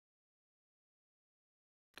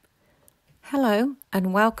Hello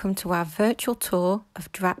and welcome to our virtual tour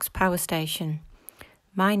of Drax Power Station.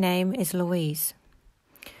 My name is Louise.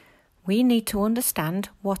 We need to understand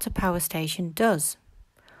what a power station does.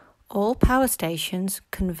 All power stations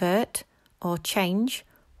convert or change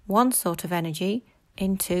one sort of energy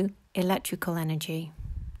into electrical energy.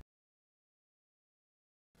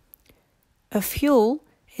 A fuel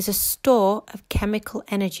is a store of chemical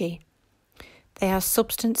energy. They are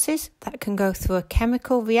substances that can go through a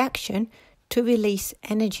chemical reaction to release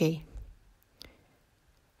energy.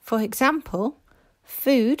 For example,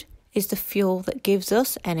 food is the fuel that gives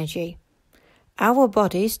us energy. Our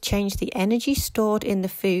bodies change the energy stored in the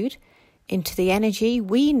food into the energy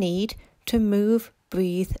we need to move,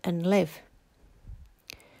 breathe and live.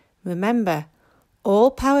 Remember,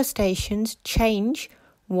 all power stations change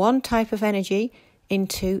one type of energy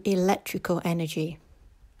into electrical energy.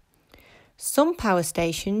 Some power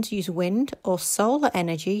stations use wind or solar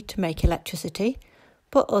energy to make electricity,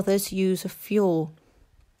 but others use a fuel.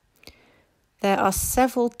 There are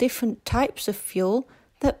several different types of fuel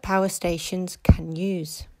that power stations can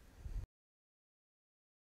use.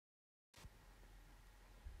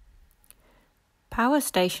 Power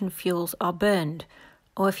station fuels are burned,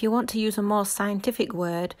 or if you want to use a more scientific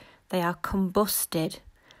word, they are combusted,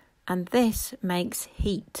 and this makes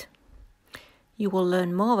heat. You will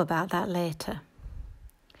learn more about that later.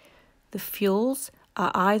 The fuels are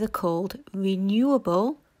either called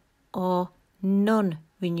renewable or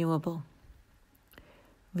non-renewable.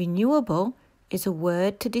 Renewable is a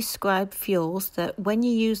word to describe fuels that when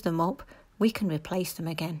you use them up, we can replace them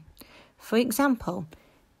again. For example,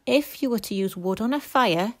 if you were to use wood on a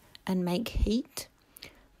fire and make heat,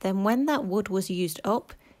 then when that wood was used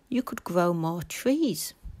up, you could grow more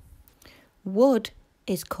trees. Wood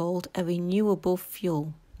is called a renewable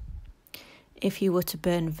fuel. If you were to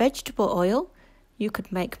burn vegetable oil, you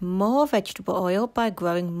could make more vegetable oil by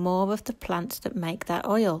growing more of the plants that make that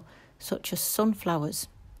oil, such as sunflowers.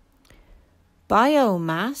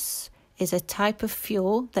 Biomass is a type of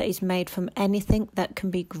fuel that is made from anything that can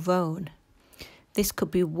be grown. This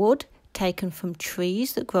could be wood taken from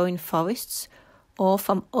trees that grow in forests or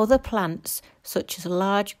from other plants such as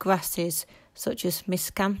large grasses such as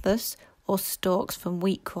miscanthus or stalks from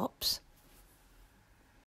wheat crops.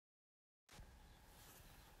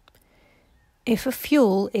 If a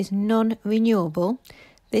fuel is non-renewable,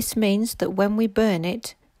 this means that when we burn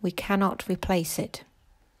it, we cannot replace it.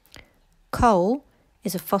 Coal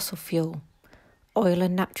is a fossil fuel. Oil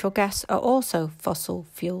and natural gas are also fossil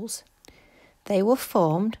fuels. They were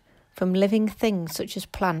formed from living things such as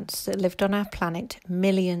plants that lived on our planet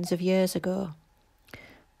millions of years ago.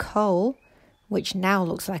 Coal, which now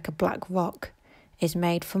looks like a black rock, is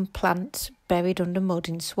made from plants buried under mud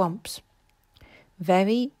in swamps.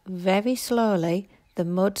 Very, very slowly, the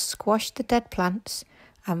mud squashed the dead plants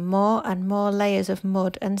and more layers of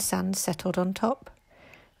mud and sand settled on top.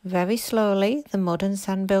 Very slowly, the mud and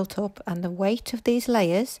sand built up, and the weight of these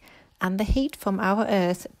layers and the heat from our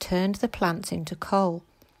earth turned the plants into coal.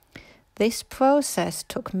 This process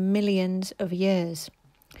took millions of years.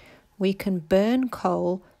 We can burn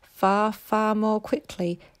coal far more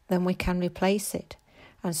quickly than we can replace it,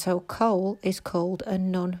 and so coal is called a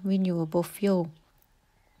non-renewable fuel.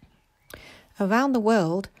 Around the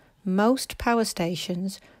world, most power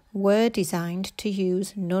stations were designed to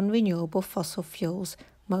use non-renewable fossil fuels,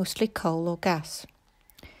 mostly coal or gas.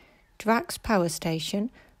 Drax Power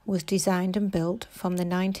Station was designed and built from the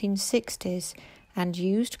 1960s and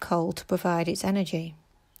used coal to provide its energy.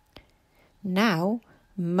 Now,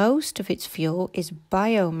 most of its fuel is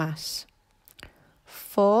biomass.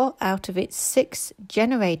 4 out of its 6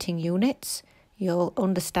 generating units, you'll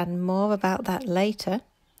understand more about that later,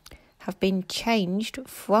 have been changed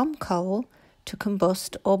from coal to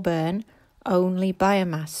combust or burn only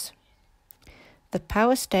biomass. The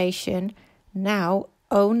power station now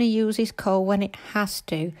only uses coal when it has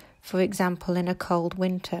to, for example in a cold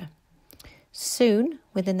winter. Soon,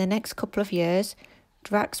 within the next couple of years,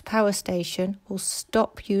 Drax Power Station will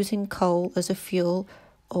stop using coal as a fuel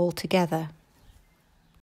altogether.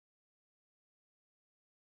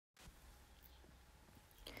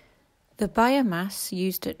 The biomass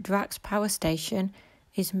used at Drax Power Station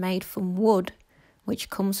is made from wood, which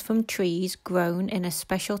comes from trees grown in a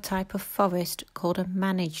special type of forest called a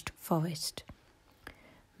managed forest.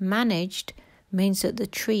 Managed means that the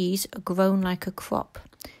trees are grown like a crop,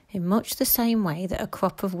 in much the same way that a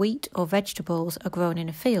crop of wheat or vegetables are grown in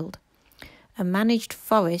a field. A managed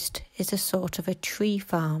forest is a sort of a tree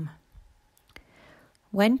farm.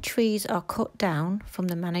 When trees are cut down from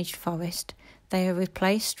the managed forest, they are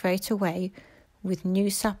replaced straight away with new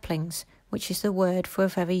saplings, which is the word for a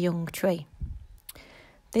very young tree.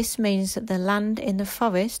 This means that the land in the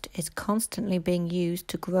forest is constantly being used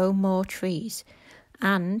to grow more trees,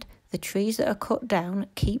 and the trees that are cut down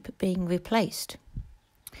keep being replaced.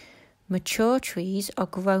 Mature trees are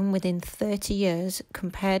grown within 30 years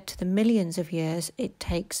compared to the millions of years it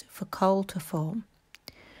takes for coal to form.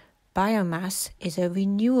 Biomass is a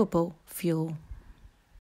renewable fuel.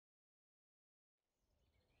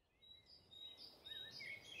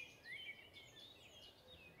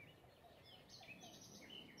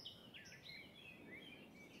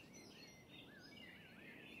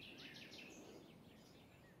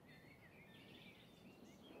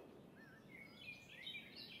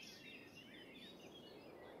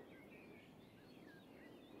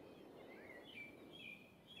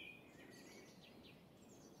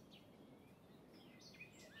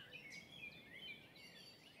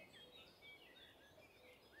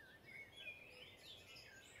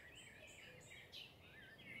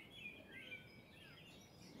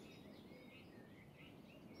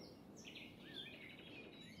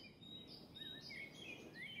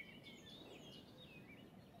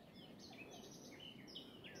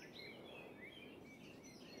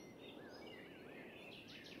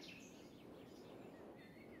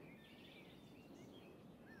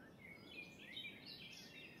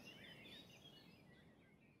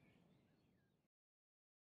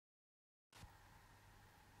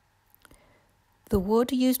 The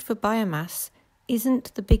wood used for biomass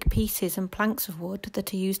isn't the big pieces and planks of wood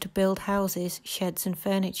that are used to build houses, sheds and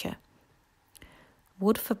furniture.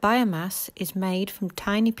 Wood for biomass is made from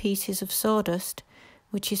tiny pieces of sawdust,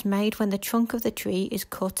 which is made when the trunk of the tree is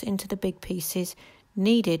cut into the big pieces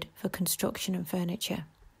needed for construction and furniture.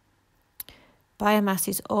 Biomass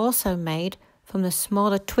is also made from the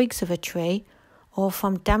smaller twigs of a tree or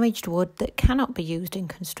from damaged wood that cannot be used in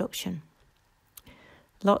construction.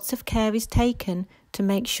 Lots of care is taken to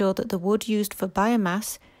make sure that the wood used for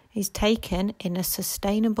biomass is taken in as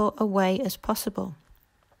sustainable a way as possible.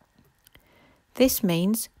 This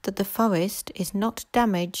means that the forest is not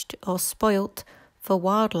damaged or spoilt for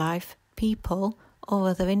wildlife, people, or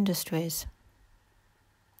other industries.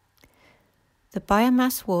 The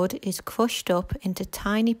biomass wood is crushed up into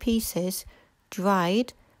tiny pieces,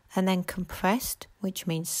 dried, and then compressed, which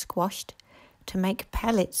means squashed, to make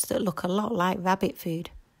pellets that look a lot like rabbit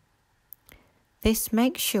food. This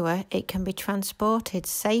makes sure it can be transported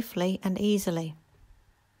safely and easily.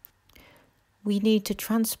 We need to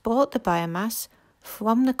transport the biomass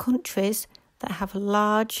from the countries that have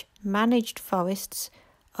large managed forests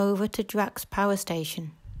over to Drax Power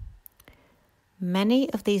Station.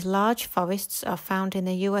 Many of these large forests are found in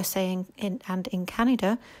the USA and in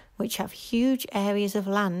Canada, which have huge areas of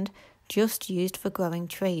land just used for growing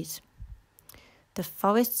trees. The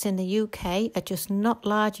forests in the UK are just not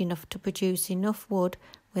large enough to produce enough wood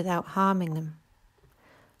without harming them.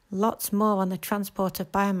 Lots more on the transport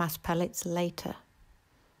of biomass pellets later.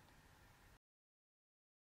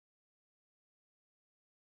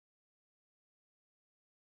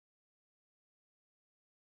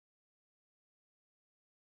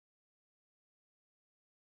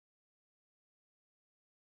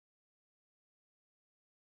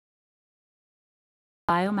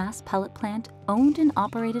 Biomass pellet plant owned and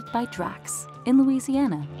operated by Drax in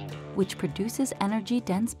Louisiana, which produces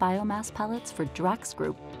energy-dense biomass pellets for Drax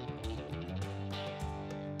Group.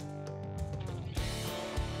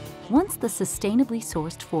 Once the sustainably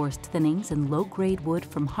sourced forest thinnings and low-grade wood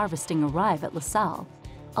from harvesting arrive at LaSalle,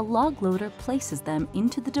 a log loader places them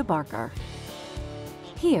into the debarker.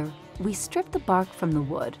 Here, we strip the bark from the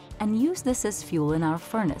wood and use this as fuel in our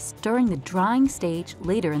furnace during the drying stage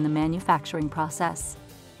later in the manufacturing process.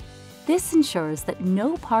 This ensures that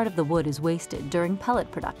no part of the wood is wasted during pellet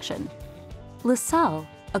production. LaSalle,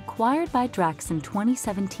 acquired by Drax in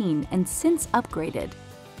 2017 and since upgraded,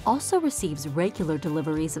 also receives regular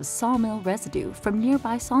deliveries of sawmill residue from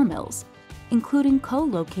nearby sawmills, including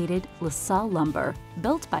co-located LaSalle Lumber,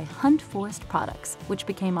 built by Hunt Forest Products, which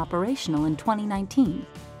became operational in 2019.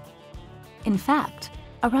 In fact,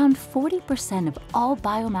 around 40% of all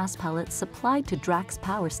biomass pellets supplied to Drax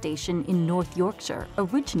Power Station in North Yorkshire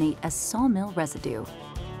originate as sawmill residue.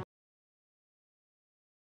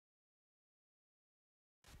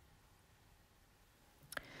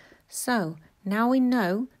 So, now we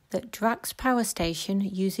know that Drax Power Station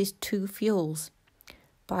uses two fuels,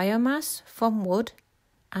 biomass from wood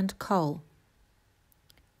and coal.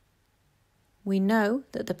 We know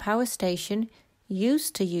that the power station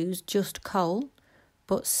used to use just coal,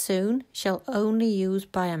 but soon shall only use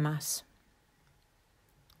biomass.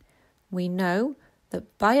 We know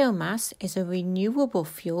that biomass is a renewable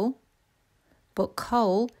fuel, but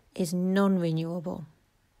coal is non-renewable.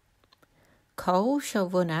 coal shall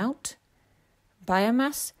run out.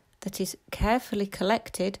 Biomass that is carefully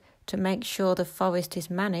collected to make sure the forest is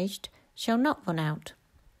managed shall not run out.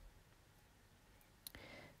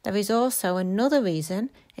 There is also another reason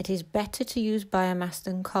it is better to use biomass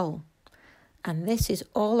than coal, and this is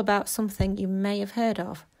all about something you may have heard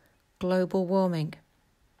of: global warming.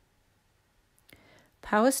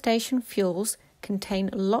 Power station fuels contain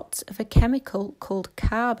lots of a chemical called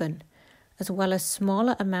carbon, as well as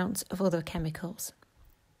smaller amounts of other chemicals.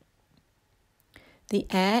 The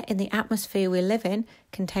air in the atmosphere we live in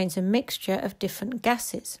contains a mixture of different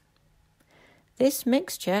gases. This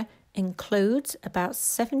mixture includes about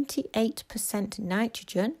 78%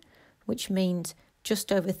 nitrogen, which means just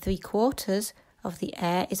over 3/4 of the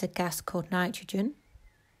air is a gas called nitrogen.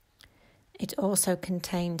 It also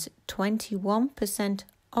contains 21%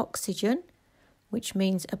 oxygen, which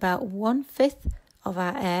means about 1/5 of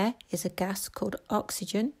our air is a gas called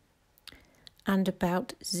oxygen, and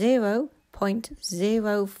about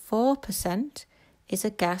 0.04% is a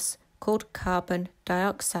gas called carbon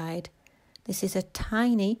dioxide. This is a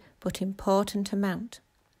tiny but important amount.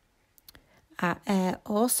 Our air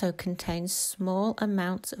also contains small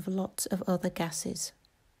amounts of lots of other gases.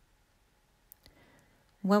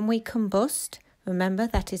 When we combust, remember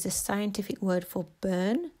that is a scientific word for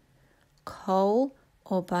burn, coal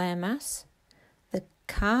or biomass, the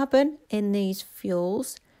carbon in these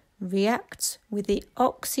fuels reacts with the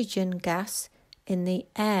oxygen gas in the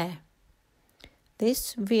air.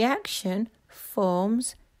 This reaction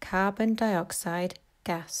forms carbon dioxide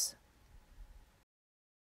gas.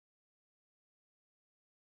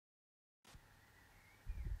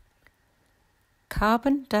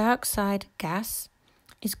 Carbon dioxide gas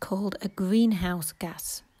is called a greenhouse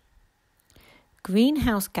gas.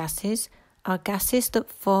 Greenhouse gases are gases that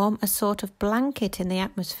form a sort of blanket in the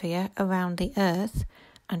atmosphere around the Earth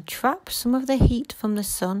and trap some of the heat from the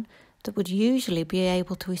sun that would usually be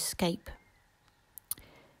able to escape.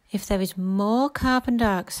 If there is more carbon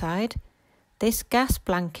dioxide, this gas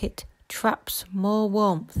blanket traps more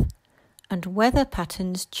warmth, and weather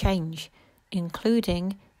patterns change,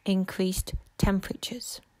 including increased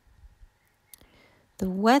temperatures. The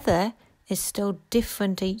weather is still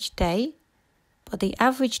different each day, but the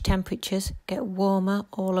average temperatures get warmer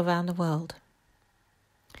all around the world.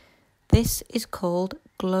 This is called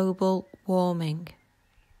global warming.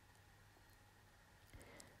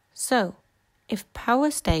 So, if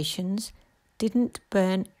power stations didn't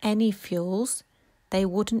burn any fuels, they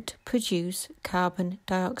wouldn't produce carbon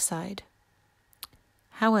dioxide.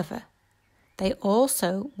 However, they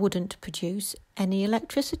also wouldn't produce any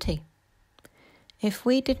electricity. If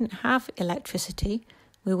we didn't have electricity,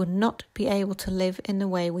 we would not be able to live in the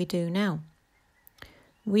way we do now.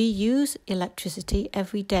 We use electricity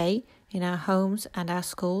every day in our homes and our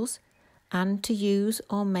schools, and to use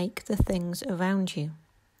or make the things around you.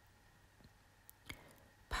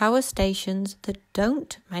 Power stations that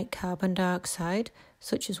don't make carbon dioxide,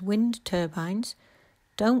 such as wind turbines,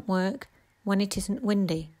 don't work when it isn't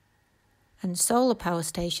windy, and solar power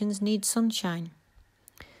stations need sunshine.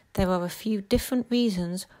 There are a few different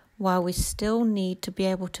reasons why we still need to be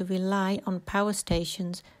able to rely on power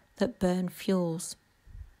stations that burn fuels.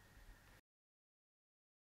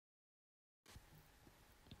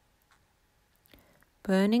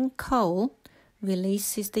 Burning coal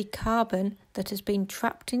releases the carbon that has been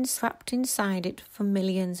trapped inside it for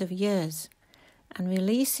millions of years, and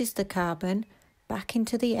releases the carbon back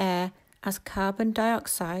into the air as carbon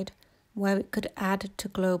dioxide, where it could add to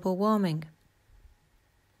global warming.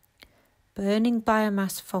 Burning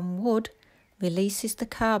biomass from wood releases the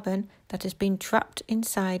carbon that has been trapped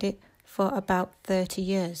inside it for about 30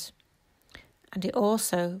 years, and it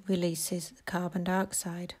also releases carbon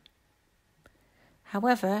dioxide.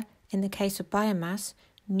 However, in the case of biomass,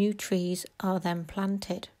 new trees are then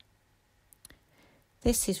planted.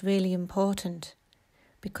 This is really important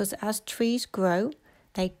because as trees grow,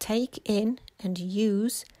 they take in and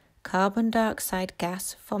use carbon dioxide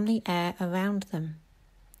gas from the air around them.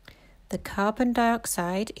 The carbon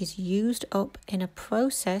dioxide is used up in a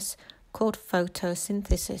process called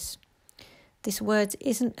photosynthesis. This word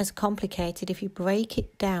isn't as complicated if you break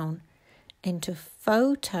it down into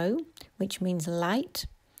photo, which means light,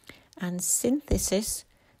 and synthesis,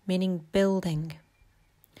 meaning building.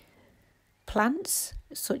 Plants,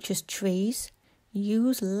 such as trees,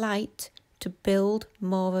 use light to build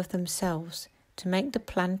more of themselves, to make the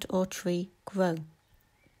plant or tree grow.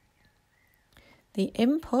 The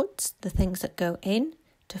inputs, the things that go in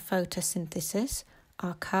to photosynthesis,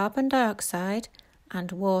 are carbon dioxide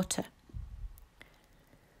and water.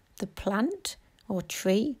 The plant or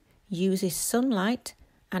tree uses sunlight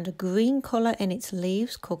and a green colour in its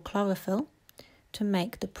leaves called chlorophyll to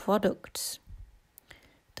make the products.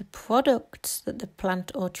 The products that the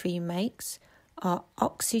plant or tree makes are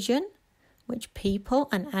oxygen, which people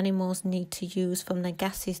and animals need to use from the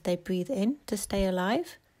gases they breathe in to stay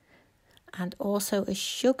alive, and also a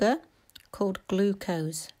sugar called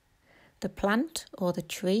glucose. The plant or the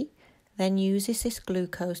tree then uses this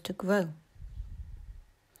glucose to grow.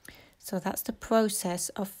 So that's the process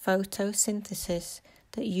of photosynthesis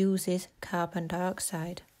that uses carbon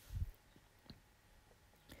dioxide.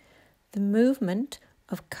 The movement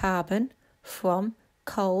of carbon from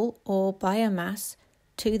coal or biomass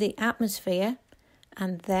to the atmosphere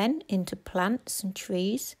and then into plants and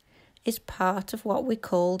trees is part of what we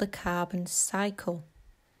call the carbon cycle.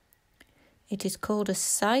 It is called a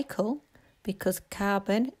cycle because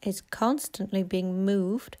carbon is constantly being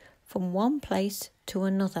moved from one place to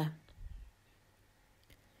another.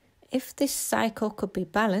 If this cycle could be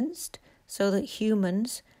balanced so that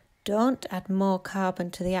humans don't add more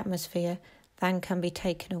carbon to the atmosphere than can be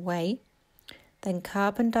taken away, then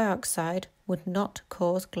carbon dioxide would not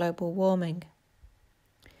cause global warming.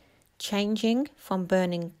 Changing from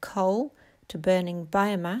burning coal to burning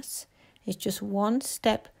biomass is just one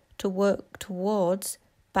step to work towards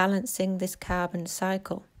balancing this carbon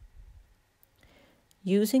cycle.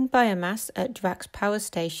 Using biomass at Drax Power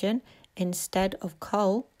Station instead of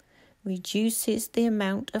coal reduces the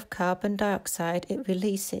amount of carbon dioxide it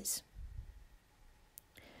releases.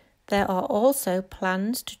 There are also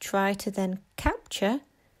plans to try to then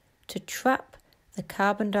trap the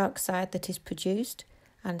carbon dioxide that is produced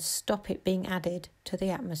and stop it being added to the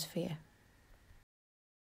atmosphere.